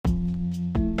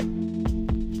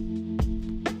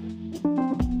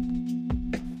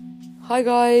Hi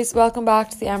guys, welcome back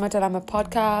to the Emma Dilemma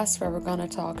podcast where we're going to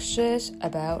talk shit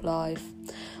about life.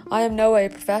 I am no way a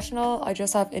professional, I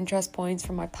just have interest points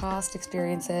from my past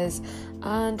experiences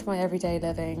and my everyday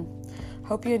living.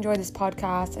 Hope you enjoy this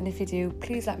podcast, and if you do,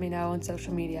 please let me know on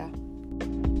social media.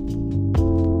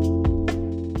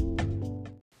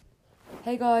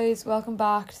 Hey guys, welcome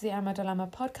back to the Emma Dilemma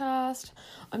podcast.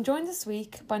 I'm joined this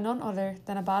week by none other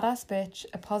than a badass bitch,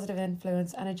 a positive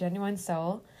influence and a genuine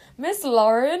soul, Miss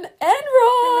Lauren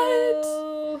Enright.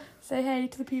 Hello. Say hey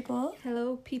to the people.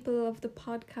 Hello, people of the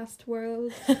podcast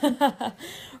world.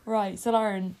 Right, so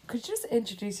Lauren, could you just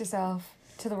introduce yourself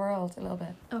to the world a little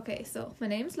bit? Okay, so my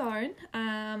name's Lauren.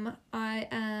 I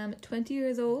am 20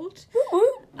 years old.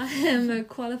 Woo-woo. I am a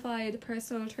qualified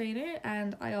personal trainer,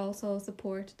 and I also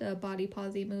support the body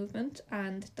positive movement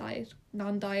and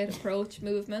non-diet approach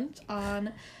movement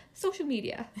on social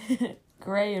media.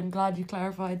 Great, I'm glad you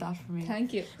clarified that for me.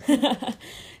 Thank you.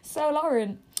 So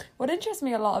Lauren, what interests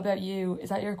me a lot about you is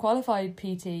that you're a qualified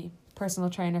PT, personal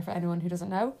trainer for anyone who doesn't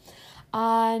know,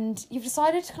 and you've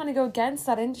decided to kind of go against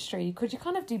that industry. Could you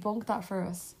kind of debunk that for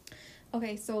us?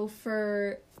 Okay, so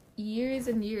for years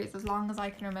and years, as long as I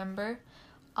can remember,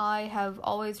 I have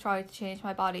always tried to change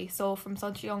my body. So from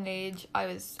such a young age, I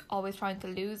was always trying to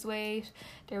lose weight.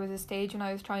 There was a stage when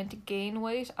I was trying to gain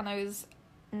weight, and I was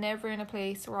never in a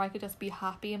place where I could just be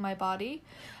happy in my body.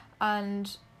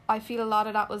 And I feel a lot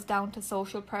of that was down to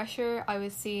social pressure. I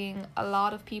was seeing a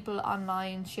lot of people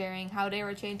online sharing how they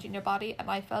were changing their body, and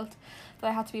I felt that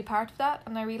I had to be part of that,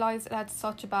 and I realised it had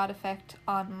such a bad effect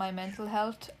on my mental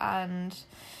health. And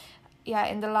yeah,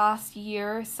 in the last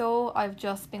year or so, I've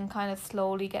just been kind of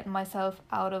slowly getting myself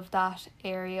out of that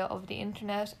area of the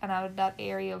internet and out of that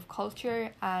area of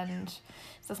culture, and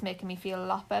it's just making me feel a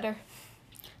lot better.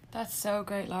 That's so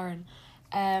great, Lauren.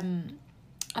 And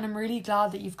I'm really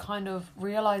glad that you've kind of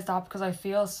realised that, because I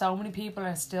feel so many people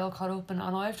are still caught up and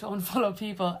I have to unfollow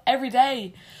people every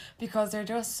day because they're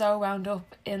just so wound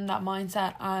up in that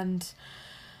mindset. And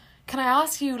can I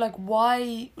ask you,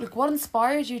 why, what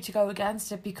inspired you to go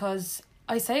against it? Because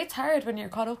I say it's hard when you're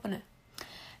caught up in it.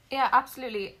 Yeah,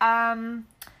 absolutely. I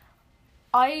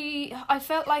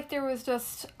felt like there was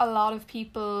just a lot of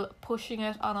people pushing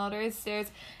it on others. There's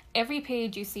every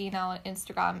page you see now on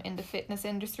Instagram in the fitness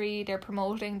industry, they're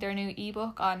promoting their new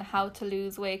ebook on how to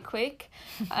lose weight quick.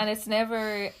 And it's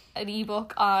never an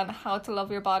ebook on how to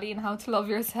love your body and how to love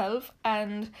yourself.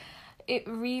 And it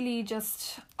really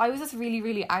just, I was just really,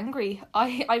 really angry.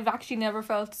 I've actually never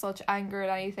felt such anger at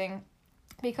anything,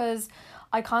 because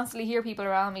I constantly hear people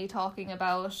around me talking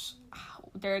about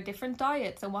their different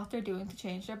diets and what they're doing to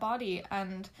change their body.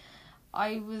 And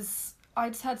I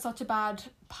just had such a bad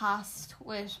past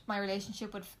with my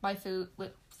relationship with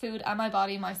food and my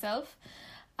body myself.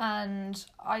 And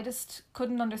I just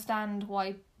couldn't understand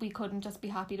why we couldn't just be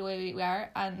happy the way we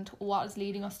are, and what is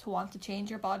leading us to want to change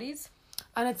your bodies.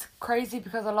 And it's crazy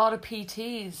because a lot of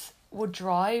PTs would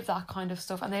drive that kind of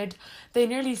stuff, and they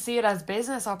nearly see it as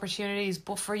business opportunities.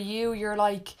 But for you, you're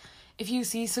like, if you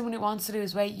see someone who wants to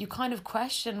lose weight, you kind of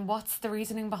question what's the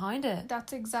reasoning behind it.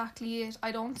 That's exactly it.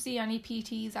 I don't see any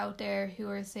PTs out there who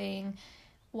are saying,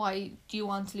 why do you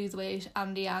want to lose weight?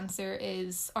 And the answer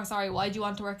is, why do you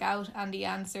want to work out? And the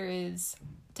answer is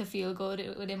to feel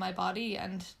good within my body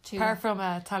and to... Apart from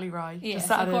Tally Rye. Yes,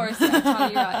 of course,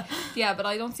 Tally Rye. Yeah, but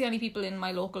I don't see any people in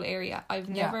my local area. I've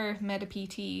never met a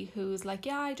PT who's like,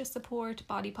 yeah, I just support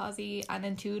body positive and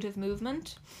intuitive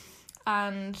movement.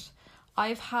 And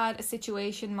I've had a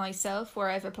situation myself where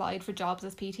I've applied for jobs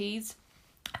as PTs,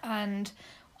 and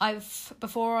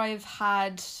before I've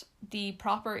had the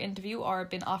proper interview or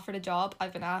been offered a job,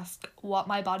 I've been asked what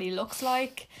my body looks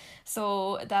like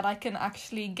so that I can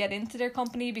actually get into their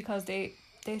company, because they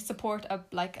support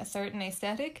a certain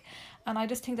aesthetic. And I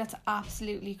just think that's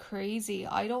absolutely crazy.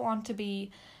 I don't want to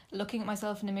be looking at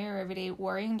myself in the mirror every day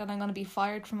worrying that I'm going to be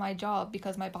fired from my job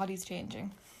because my body's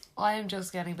changing. I am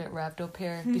just getting a bit revved up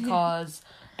here because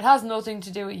it has nothing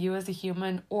to do with you as a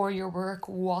human or your work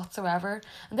whatsoever.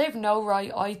 And they have no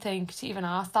right, I think, to even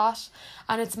ask that.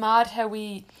 And it's mad how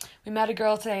we met a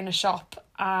girl today in a shop,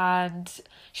 and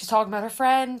she's talking about her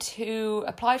friend who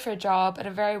applied for a job at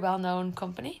a very well-known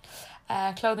company,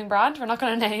 clothing brand we're not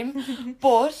going to name,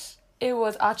 but it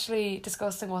was actually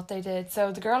disgusting what they did.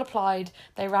 So the girl applied,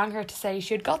 they rang her to say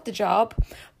she had got the job,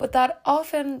 but that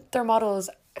often their models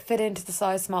fit into the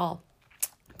size small.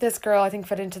 This girl, I think,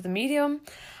 fit into the medium,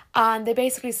 and they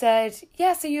basically said,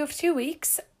 yeah, so you have 2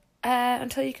 weeks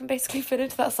until you can basically fit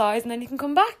into that size, and then you can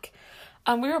come back.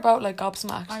 And we were both like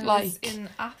gobsmacked. I like was in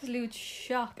absolute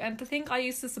shock. And to think I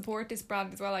used to support this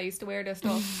brand as well. I used to wear their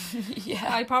stuff. yeah.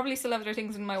 I probably still have their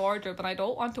things in my wardrobe, and I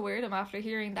don't want to wear them after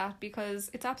hearing that,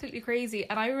 because it's absolutely crazy.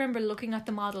 And I remember looking at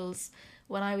the models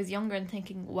when I was younger and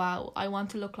thinking, wow, I want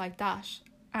to look like that.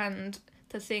 And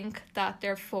to think that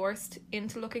they're forced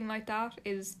into looking like that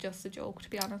is just a joke, to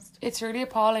be honest. It's really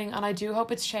appalling, and I do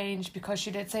hope it's changed, because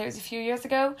she did say it was a few years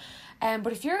ago.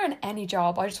 But if you're in any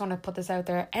job, I just want to put this out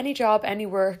there, any job, any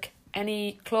work,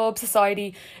 any club,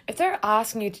 society, if they're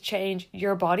asking you to change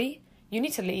your body, you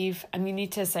need to leave, and you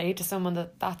need to say to someone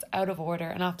that that's out of order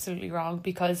and absolutely wrong,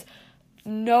 because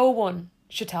no one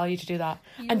should tell you to do that.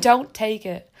 And don't take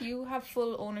it. You have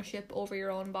full ownership over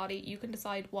your own body. You can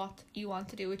decide what you want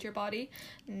to do with your body.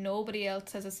 Nobody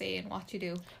else has a say in what you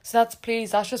do. So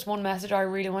that's just one message I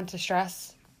really want to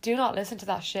stress. Do not listen to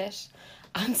that shit,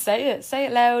 and say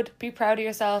it loud, be proud of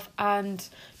yourself, and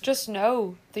just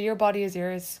know that your body is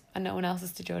yours and no one else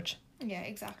is to judge. Yeah,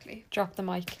 exactly. Drop the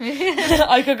mic.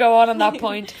 I could go on that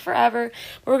point forever.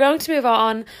 But we're going to move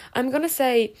on. I'm going to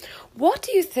say, what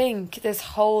do you think this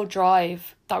whole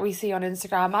drive that we see on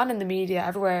Instagram and in the media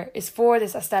everywhere is for,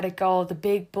 this aesthetic goal, the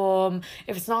big bum?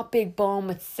 If it's not big bum,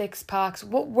 it's 6 packs.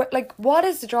 What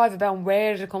is the drive about, and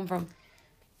where did it come from?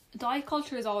 Diet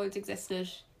culture has always existed.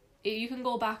 You can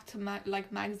go back to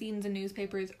magazines and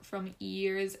newspapers from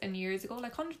years and years ago,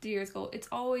 like hundreds of years ago. It's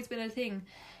always been a thing.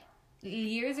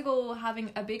 Years ago, having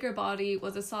a bigger body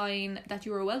was a sign that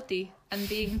you were wealthy, and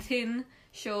being thin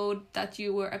showed that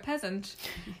you were a peasant.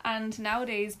 And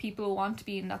nowadays, people want to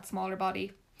be in that smaller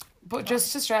body. But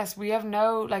just to stress, we have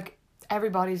no,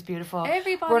 everybody's beautiful.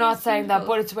 Everybody's We're not saying beautiful. that,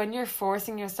 but it's when you're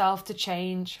forcing yourself to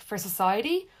change for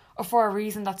society or for a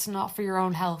reason that's not for your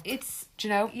own health. Do you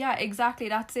know? Yeah, exactly.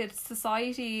 That's it.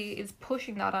 Society is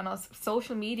pushing that on us.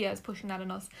 Social media is pushing that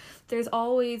on us. There's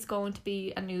always going to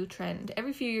be a new trend.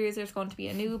 Every few years there's going to be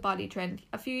a new body trend.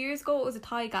 A few years ago it was a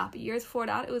thigh gap. Years before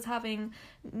that it was having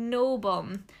no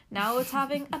bum. Now it's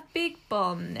having a big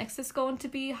bum. Next it's going to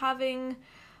be having...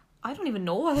 I don't even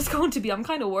know what it's going to be. I'm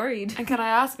kind of worried. And can I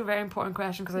ask a very important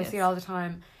question, because I see it all the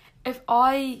time? If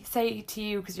I say to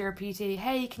you, because you're a PT,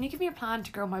 hey, can you give me a plan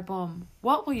to grow my bum?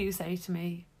 What will you say to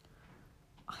me?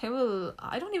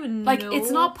 I don't even know. It's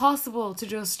not possible to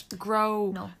just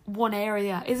grow one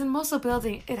area. Isn't muscle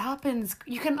building, it happens.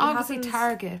 You can obviously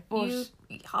target, but...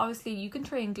 Obviously you can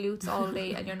train glutes all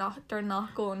day and they're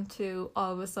not going to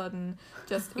all of a sudden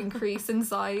just increase in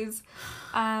size.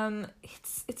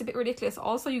 It's a bit ridiculous.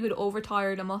 Also, you could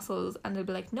overtire the muscles and they'll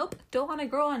be like, nope, don't want to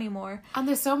grow anymore. And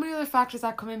there's so many other factors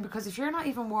that come in, because if you're not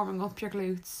even warming up your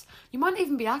glutes, you might not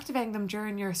even be activating them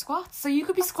during your squats. So you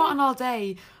could be squatting all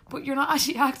day, but you're not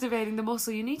actually activating the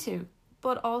muscle you need to.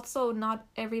 But also, not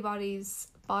everybody's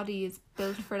body is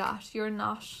built for that.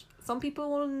 Some people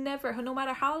will never, no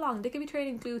matter how long, they could be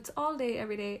training glutes all day,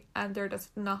 every day, and they're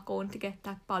just not going to get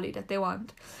that body that they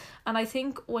want. And I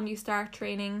think when you start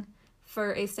training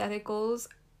for aesthetic goals,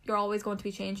 you're always going to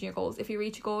be changing your goals. If you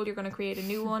reach a goal, you're going to create a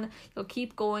new one. You'll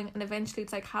keep going, and eventually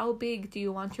it's like, how big do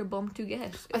you want your bum to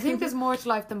get? I think there's more to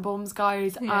life than bums,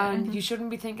 guys, and you shouldn't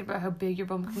be thinking about how big your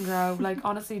bum can grow.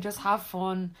 Honestly, just have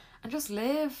fun and just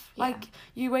live.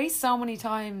 You waste so many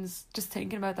times just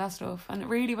thinking about that stuff, and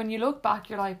really, when you look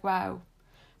back, you're like, wow.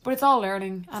 But it's all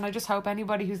learning, and I just hope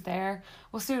anybody who's there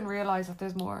will soon realise that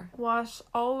there's more.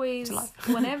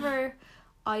 Whenever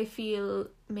I feel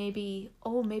maybe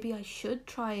I should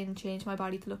try and change my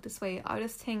body to look this way, I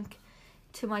just think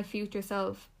to my future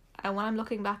self, and when I'm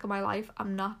looking back at my life,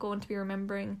 I'm not going to be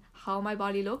remembering how my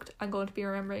body looked. I'm going to be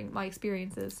remembering my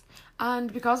experiences.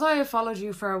 And because I have followed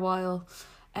you for a while,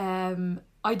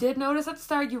 I did notice at the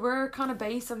start you were kind of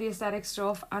based on the aesthetic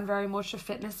stuff and very much a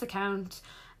fitness account.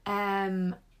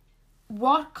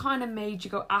 What kind of made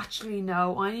you go, actually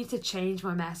no, I need to change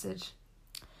my message?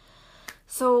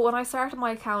 So when I started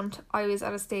my account, I was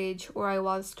at a stage where I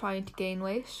was trying to gain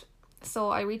weight. So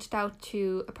I reached out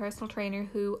to a personal trainer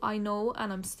who I know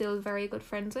and I'm still very good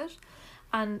friends with.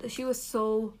 And she was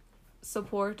so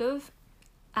supportive.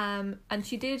 And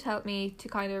she did help me to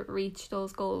kind of reach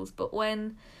those goals. But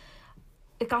when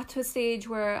it got to a stage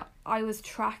where I was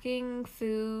tracking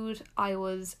food, I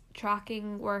was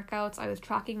tracking workouts, I was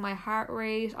tracking my heart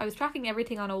rate, I was tracking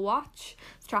everything on a watch, I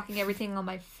was tracking everything on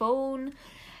my phone.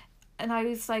 And I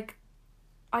was like,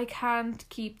 I can't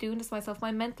keep doing this to myself.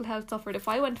 My mental health suffered. If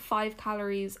I went 5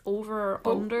 calories over or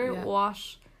under what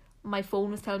my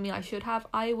phone was telling me I should have,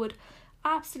 I would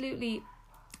absolutely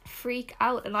freak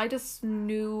out. And I just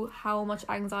knew how much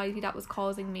anxiety that was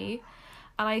causing me.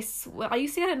 And I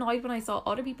used to get annoyed when I saw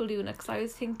other people doing it, because I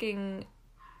was thinking,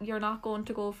 you're not going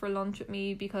to go for lunch with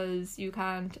me because you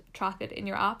can't track it in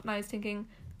your app. And I was thinking,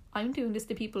 I'm doing this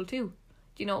to people too.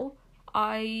 You know,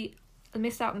 I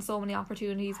missed out on so many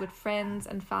opportunities with friends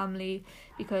and family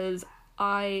because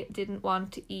I didn't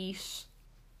want to eat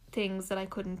things that I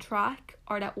couldn't track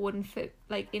or that wouldn't fit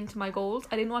like into my goals.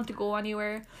 I didn't want to go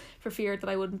anywhere for fear that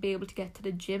I wouldn't be able to get to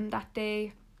the gym that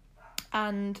day.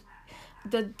 And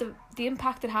the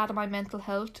impact it had on my mental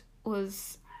health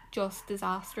was just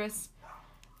disastrous.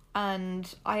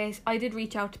 And I did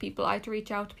reach out to people. I had to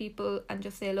reach out to people and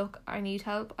just say, look, I need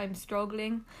help, I'm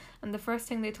struggling. And the first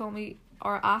thing they told me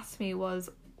or asked me was,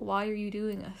 why are you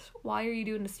doing it? Why are you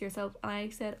doing this to yourself? And I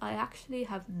said, I actually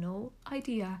have no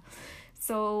idea.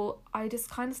 So I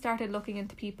just kind of started looking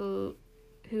into people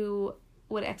who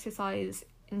would exercise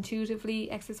intuitively,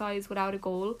 exercise without a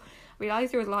goal.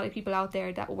 Realised there was a lot of people out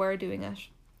there that were doing it.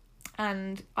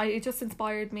 And it just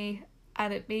inspired me,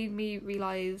 and it made me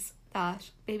realise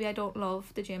that maybe I don't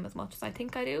love the gym as much as I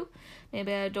think I do.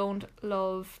 Maybe I don't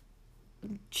love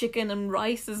chicken and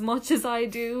rice as much as I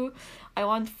do. I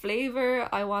want flavour.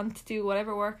 I want to do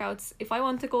whatever workouts. If I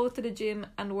want to go to the gym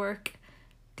and work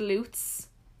glutes,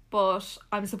 but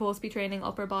I'm supposed to be training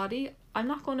upper body, I'm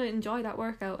not going to enjoy that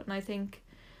workout. And I think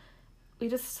we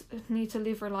just need to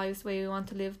live our lives the way we want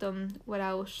to live them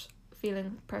without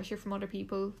feeling pressure from other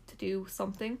people to do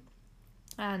something.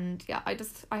 And yeah, I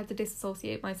have to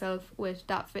disassociate myself with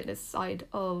that fitness side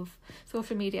of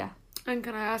social media. And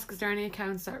can I ask, is there any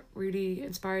accounts that really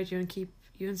inspired you and keep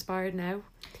you inspired now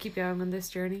to keep going on this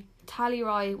journey? Tally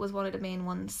Roy was one of the main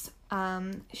ones.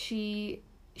 She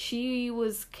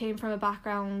came from a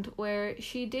background where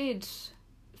she did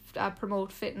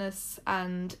promote fitness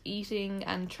and eating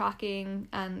and tracking,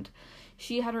 and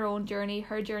she had her own journey.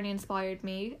 Her journey inspired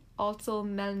me. Also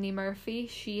Melanie Murphy,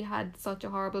 she had such a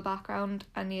horrible background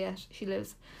and yet she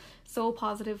lives so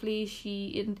positively.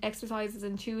 She exercises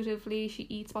intuitively. She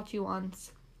eats what she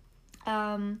wants.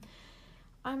 I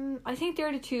think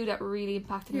they're the two that really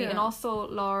impacted me, and also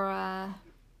Laura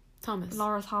Thomas.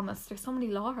 There's so many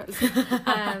Lauras.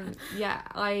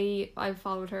 I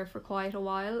followed her for quite a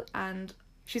while, and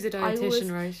she's a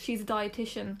dietitian, right? She's a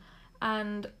dietitian,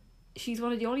 and she's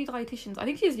one of the only dietitians. I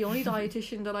think she's the only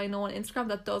dietitian that I know on Instagram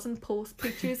that doesn't post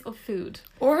pictures of food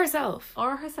or herself.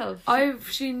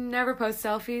 She never posts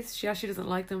selfies. She actually doesn't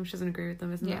like them. She doesn't agree with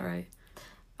them. Isn't that right?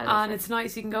 And it's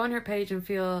nice. You can go on her page and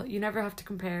feel you never have to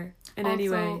compare in any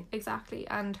way. Exactly.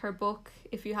 And her book,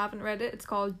 if you haven't read it, it's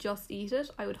called Just Eat It.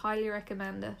 I would highly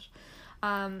recommend it.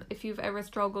 If you've ever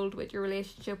struggled with your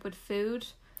relationship with food.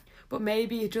 But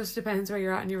maybe it just depends where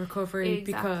you're at in your recovery.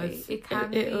 Exactly. Because it can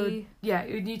be. Yeah,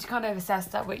 you need to kind of assess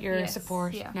that with your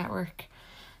support network.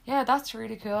 Yeah, that's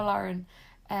really cool, Lauren.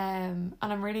 And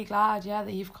I'm really glad,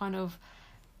 that you've kind of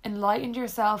enlightened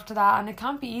yourself to that. And it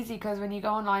can't be easy because when you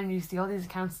go online and you see all these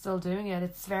accounts still doing it,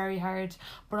 it's very hard.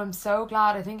 But I'm so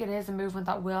glad. I think it is a movement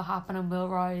that will happen and will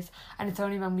rise. And it's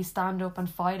only when we stand up and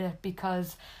fight it,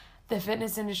 because the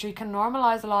fitness industry can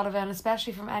normalise a lot of it, and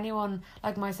especially from anyone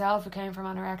like myself who came from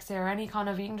anorexia or any kind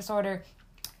of eating disorder.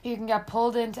 You can get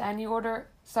pulled into any other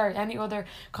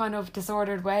kind of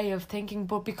disordered way of thinking,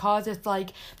 but because it's like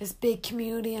this big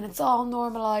community and it's all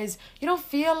normalised, you don't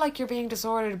feel like you're being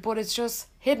disordered, but it's just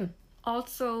hidden.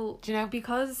 Also, do you know,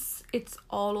 because it's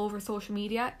all over social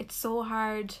media, it's so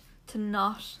hard to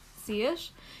not see it.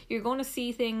 You're going to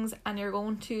see things and you're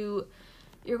going to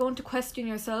question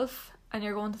yourself, and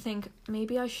you're going to think,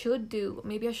 maybe I should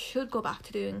go back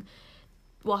to doing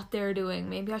what they're doing.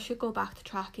 Maybe I should go back to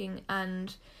tracking.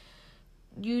 And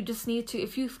you just need to,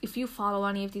 if you follow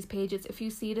any of these pages, if you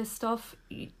see this stuff,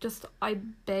 I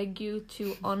beg you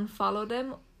to unfollow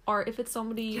them. Or if it's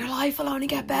somebody, your life will only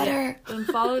get better.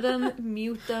 Unfollow them,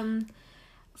 mute them.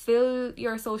 Fill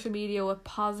your social media with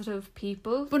positive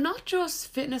people. But not just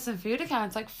fitness and food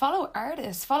accounts. Like, follow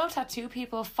artists, follow tattoo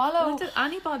people, follow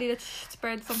anybody that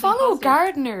spreads something follow positive.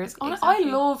 Gardeners. Exactly. I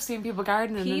love seeing people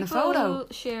gardening in a photo. People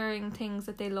sharing things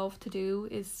that they love to do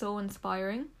is so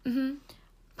inspiring. Mm-hmm.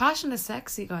 Passion is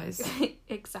sexy, guys.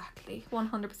 Exactly,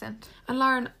 100%. And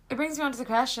Lauren, it brings me on to the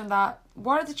question that,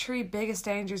 what are the 3 biggest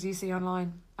dangers you see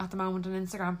online at the moment on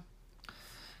Instagram?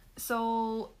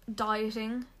 So,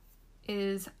 dieting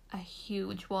is a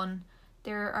huge one.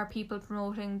 There are people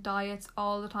promoting diets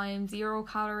all the time. 0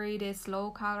 calorie this,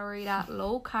 low calorie that,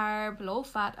 low carb, low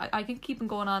fat. I can keep them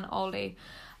going on all day.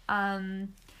 And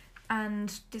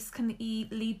this can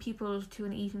lead people to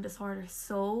an eating disorder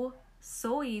so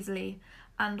easily.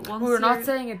 And once we're not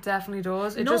saying it definitely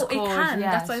does. It can.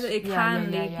 Yes. That's why it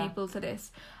can lead people to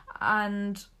this.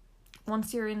 And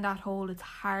once you're in that hole, it's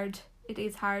hard. It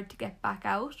is hard to get back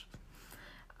out.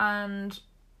 And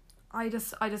I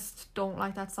just don't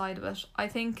like that side of it. I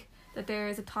think that there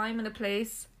is a time and a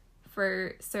place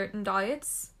for certain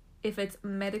diets if it's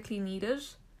medically needed.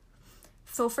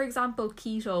 So for example,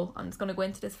 keto, I'm just going to go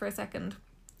into this for a second.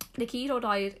 The keto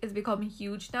diet is becoming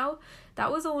huge now.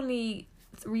 That was only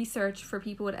research for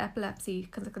people with epilepsy,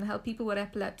 because it can help people with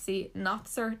epilepsy. Not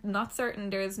certain,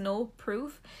 there is no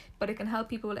proof, but it can help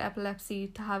people with epilepsy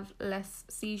to have less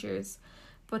seizures.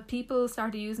 But people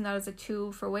started using that as a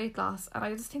tool for weight loss, and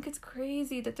I just think it's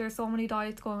crazy that there's so many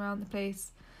diets going around the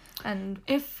place. And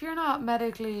if you're not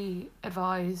medically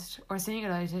advised or seeing a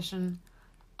dietitian,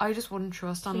 I just wouldn't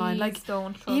trust online. Like,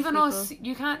 don't trust even people. us,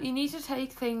 you need to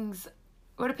take things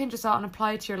with a pinch of salt and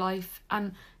apply it to your life,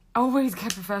 and always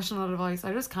get professional advice.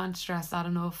 I just can't stress that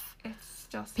enough. It's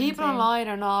just people insane. online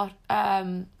are not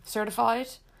certified,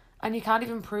 and you can't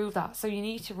even prove that. So you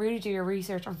need to really do your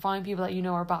research and find people that you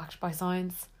know are backed by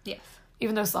science. Yes.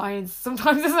 Even though science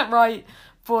sometimes isn't right,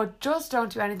 but just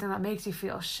don't do anything that makes you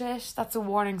feel shit. That's a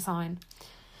warning sign.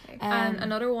 Okay. And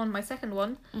another one, my second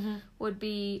one, would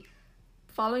be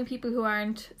following people who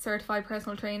aren't certified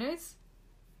personal trainers.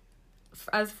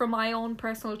 As from my own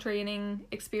personal training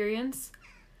experience,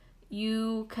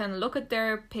 you can look at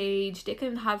their page, they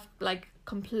can have like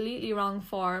completely wrong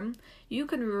form. You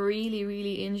can really,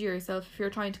 really injure yourself if you're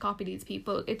trying to copy these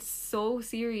people. It's so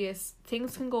serious.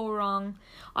 Things can go wrong.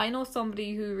 I know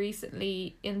somebody who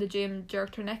recently in the gym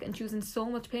jerked her neck and she was in so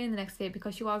much pain the next day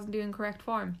because she wasn't doing correct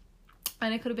form.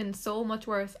 And it could have been so much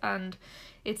worse, and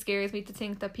it scares me to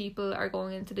think that people are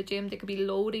going into the gym, they could be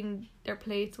loading their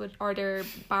plates with, or their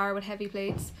bar with heavy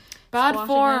plates. Bad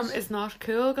form is not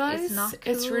cool, guys. It's not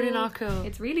cool. It's really not cool.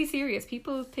 It's really serious.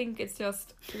 People think it's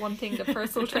just one thing that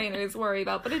personal trainers worry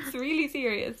about, but it's really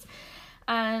serious.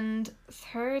 And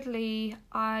thirdly,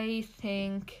 I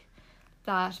think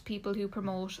that people who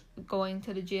promote going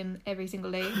to the gym every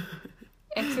single day,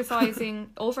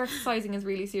 over-exercising is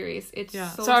really serious. It's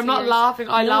so I'm not serious. laughing.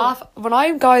 I laugh when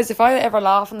if I ever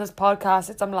laugh on this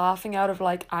podcast, I'm laughing out of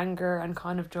like anger and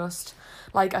kind of just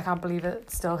like, I can't believe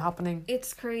it's still happening.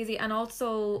 It's crazy. And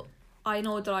also, I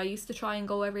know that I used to try and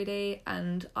go every day,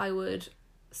 and I would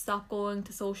stop going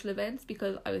to social events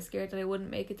because I was scared that I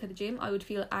wouldn't make it to the gym. I would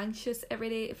feel anxious every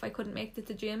day if I couldn't make it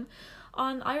to the gym.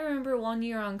 I remember one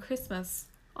year on Christmas,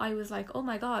 I was like, oh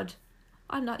my god,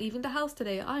 I'm not leaving the house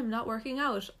today. I'm not working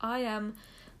out. I am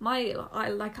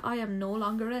no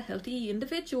longer a healthy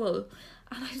individual.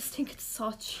 And I just think it's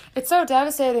so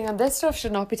devastating, and this stuff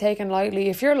should not be taken lightly.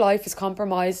 If your life is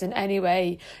compromised in any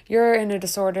way, you're in a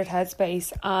disordered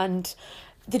headspace, and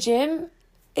the gym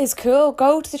is cool.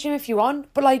 Go to the gym if you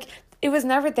want, but like, it was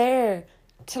never there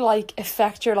to like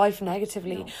affect your life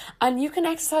negatively. No. And you can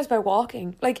exercise by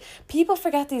walking. Like, people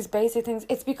forget these basic things.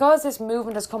 It's because this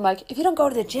movement has come like, if you don't go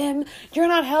to the gym, you're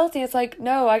not healthy. It's like,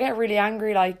 no, I get really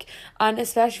angry, like, and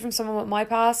especially from someone with my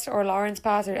past or Lauren's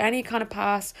past or any kind of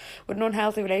past with an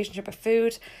unhealthy relationship with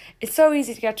food. It's so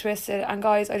easy to get twisted. And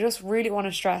guys, I just really want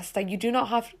to stress that you do not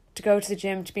have to go to the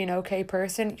gym to be an okay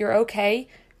person. You're okay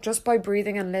just by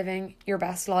breathing and living your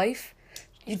best life.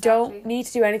 You don't need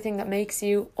to do anything that makes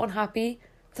you unhappy,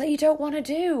 that you don't want to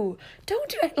do. Don't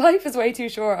do it. Life is way too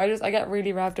short. I get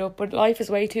really revved up, but life is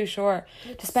way too short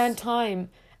to spend time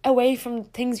away from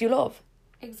things you love.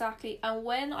 Exactly. And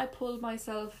when I pulled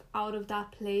myself out of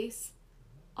that place,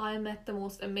 I met the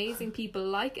most amazing people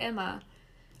like Emma.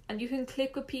 And you can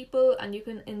click with people and you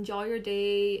can enjoy your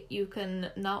day. You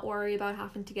can not worry about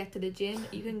having to get to the gym.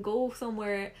 You can go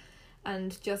somewhere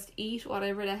and just eat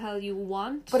whatever the hell you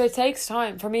want. But it takes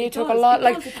time. For me, it took a lot.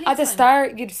 Like, at the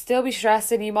start, you'd still be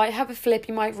stressing. You might have a flip.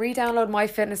 You might re-download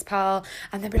MyFitnessPal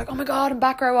and then be like, oh my god, I'm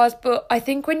back where I was. But I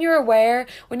think when you're aware,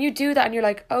 when you do that and you're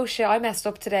like, oh shit, I messed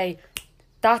up today,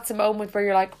 that's a moment where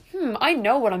you're like, I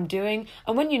know what I'm doing.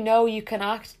 And when you know, you can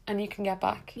act and you can get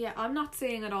back. Yeah, I'm not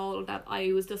saying at all that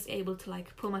I was just able to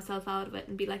like pull myself out of it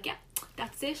and be like, yeah,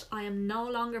 that's it. I am no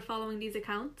longer following these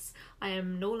accounts. I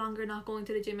am no longer not going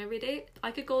to the gym every day. I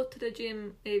could go to the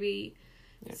gym maybe...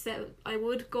 Yeah. I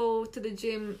would go to the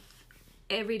gym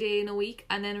every day in a week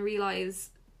and then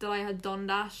realise that I had done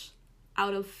that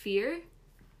out of fear.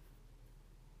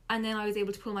 And then I was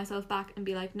able to pull myself back and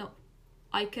be like, no,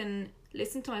 I can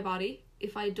listen to my body.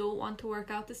 If I don't want to work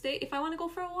out this day, if I want to go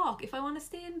for a walk, if I want to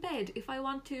stay in bed, if I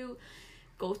want to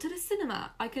go to the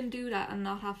cinema, I can do that and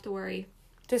not have to worry.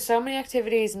 There's so many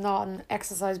activities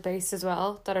non-exercise based as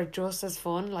well that are just as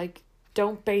fun. Like,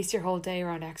 don't base your whole day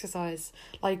around exercise.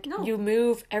 Like, no. You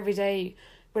move every day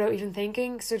without even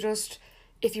thinking. So just,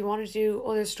 if you want to do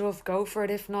other stuff, go for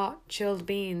it. If not, chilled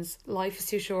beans. Life is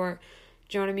too short.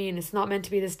 Do you know what I mean? It's not meant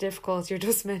to be this difficult. You're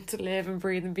just meant to live and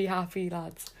breathe and be happy,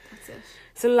 lads. That's it.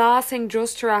 So last thing,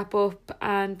 just to wrap up,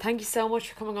 and thank you so much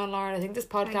for coming on, Lauren. I think this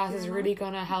Thank podcast you is very really much.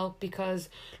 going to help because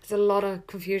there's a lot of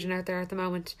confusion out there at the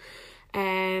moment.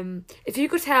 If you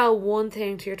could tell one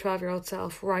thing to your 12-year-old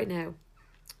self right now,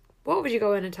 what would you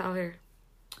go in and tell her?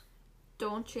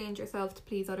 Don't change yourself to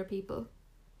please other people.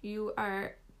 You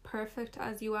are perfect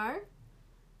as you are,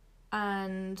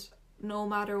 and no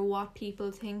matter what people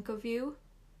think of you,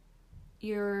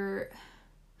 I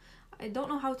don't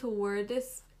know how to word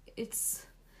this.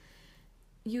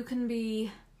 You can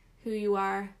be who you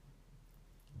are,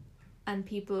 and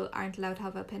people aren't allowed to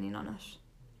have an opinion on it,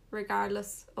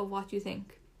 regardless of what you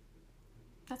think.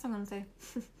 That's what I'm going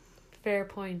to say. Fair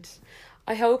point.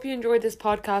 I hope you enjoyed this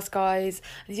podcast, guys.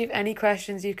 If you have any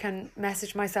questions, you can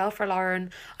message myself or Lauren.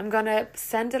 I'm going to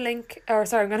I'm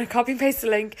going to copy and paste the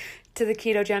link to the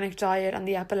ketogenic diet and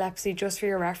the epilepsy just for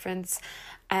your reference.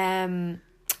 And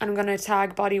I'm going to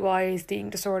tag Bodywise, the Eating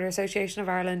Disorder Association of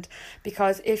Ireland,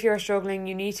 because if you're struggling,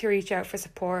 you need to reach out for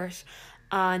support.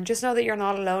 And just know that you're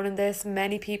not alone in this.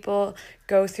 Many people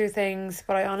go through things,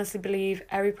 but I honestly believe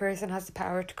every person has the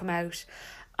power to come out.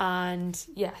 And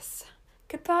yes,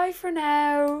 goodbye for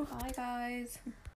now. Bye, guys.